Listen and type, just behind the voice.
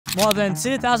More than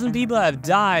 2,000 people have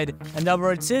died, and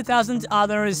over 2,000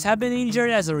 others have been injured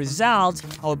as a result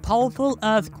of a powerful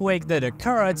earthquake that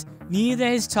occurred near the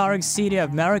historic city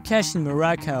of Marrakesh in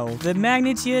Morocco. The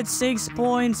magnitude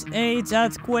 6.8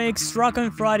 earthquake struck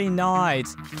on Friday night,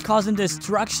 causing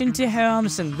destruction to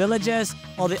homes and villages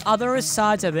on the other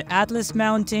side of the Atlas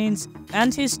Mountains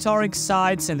and historic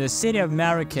sites in the city of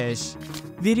Marrakesh.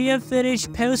 Video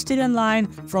footage posted online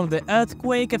from the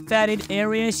earthquake-affected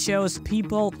area shows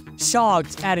people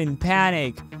shocked and in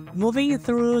panic, moving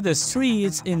through the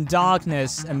streets in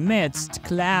darkness amidst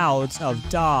clouds of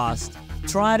dust,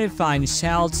 trying to find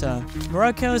shelter.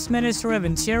 Morocco's Ministry of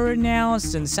Interior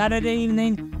announced on Saturday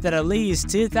evening that at least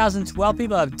 2,012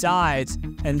 people have died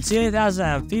and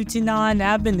 2,059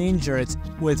 have been injured,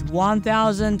 with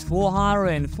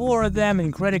 1,404 of them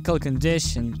in critical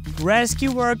condition.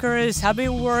 Rescue workers have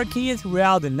been working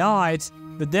throughout the night,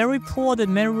 but they report that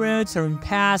many roads are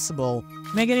impassable,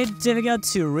 making it difficult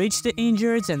to reach the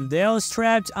injured and those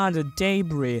trapped under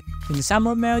debris in some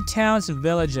remote towns and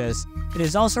villages. It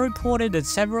is also reported that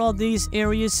several of these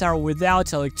areas are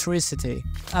without electricity.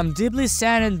 I'm deeply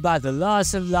saddened by the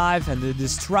loss of life and the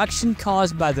destruction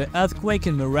caused by the earthquake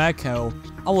in Morocco.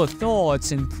 Our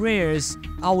thoughts and prayers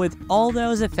are with all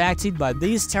those affected by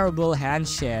these terrible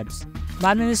hardships.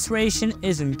 My administration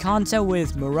is in contact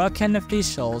with Moroccan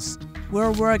officials.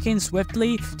 We're working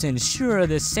swiftly to ensure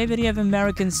the safety of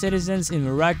American citizens in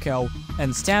Morocco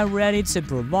and stand ready to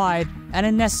provide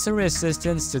any necessary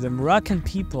assistance to the Moroccan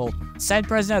people, said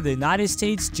President of the United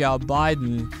States Joe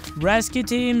Biden. Rescue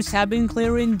teams have been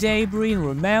clearing debris in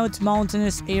remote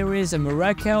mountainous areas of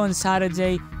Morocco on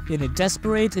Saturday in a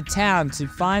desperate attempt to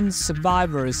find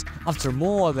survivors after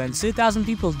more than 2,000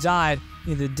 people died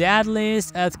in the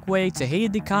deadliest earthquake to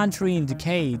hit the country in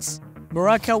decades.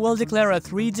 Morocco will declare a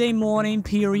 3-day mourning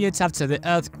period after the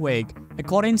earthquake.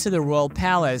 According to the royal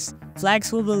palace,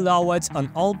 flags will be lowered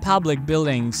on all public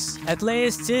buildings. At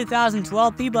least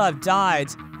 2,012 people have died,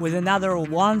 with another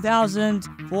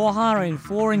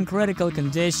 1,404 in critical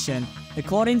condition,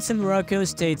 according to Morocco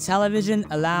State Television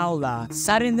Al Aula,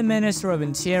 citing the Minister of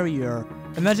Interior.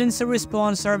 Emergency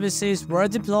response services were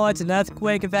deployed in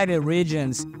earthquake-affected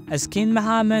regions as King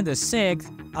Mohammed VI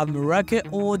of Morocco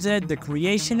ordered the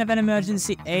creation of an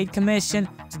emergency aid commission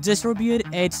to distribute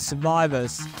aid to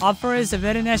survivors. Offers of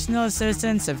international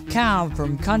assistance have come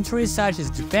from countries such as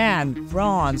Japan,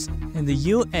 France, and the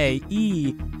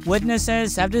UAE.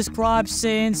 Witnesses have described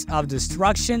scenes of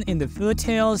destruction in the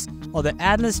foothills of the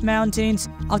Atlas Mountains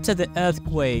after the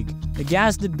earthquake,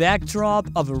 against the backdrop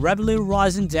of a rapidly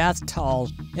rising death toll,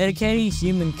 indicating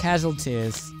human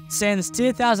casualties. Since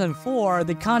 2004,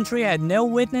 the country had not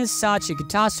witnessed such a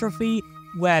catastrophe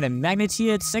when a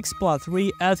magnitude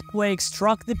 6.3 earthquake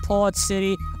struck the port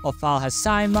city of Al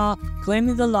Hoceima,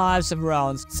 claiming the lives of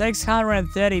around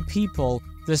 630 people.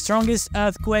 The strongest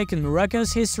earthquake in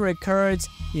Morocco's history occurred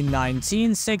in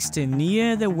 1960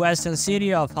 near the western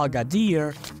city of Al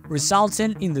Gadir,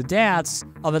 resulting in the deaths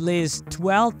of at least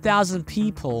 12,000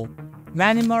 people.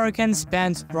 Many Moroccans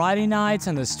spent Friday nights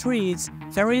on the streets,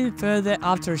 fearing further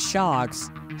aftershocks.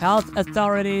 Health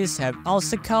authorities have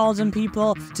also called on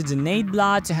people to donate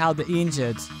blood to help the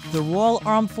injured. The Royal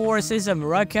Armed Forces of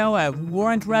Morocco have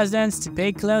warned residents to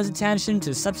pay close attention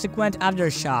to subsequent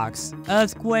aftershocks.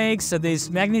 Earthquakes of this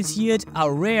magnitude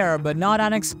are rare but not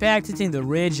unexpected in the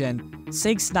region.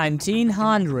 Since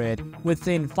 1900,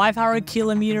 within 500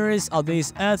 kilometers of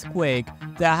this earthquake,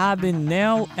 there have been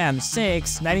no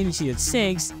M6 magnitude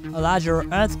 6 or larger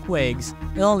earthquakes,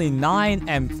 and only 9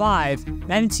 M5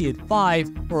 magnitude 5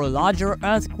 or larger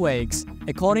earthquakes,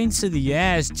 according to the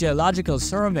U.S. Geological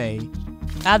Survey.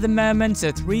 At the moment,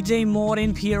 a 3-day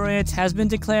mourning period has been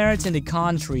declared in the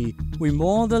country. We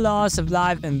mourn the loss of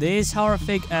life in this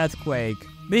horrific earthquake.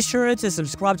 Be sure to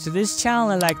subscribe to this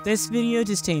channel and like this video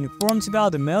to stay informed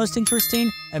about the most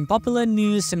interesting and popular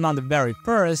news among the very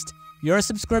first. Your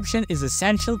subscription is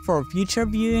essential for future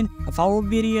viewing of our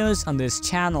videos on this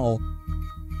channel.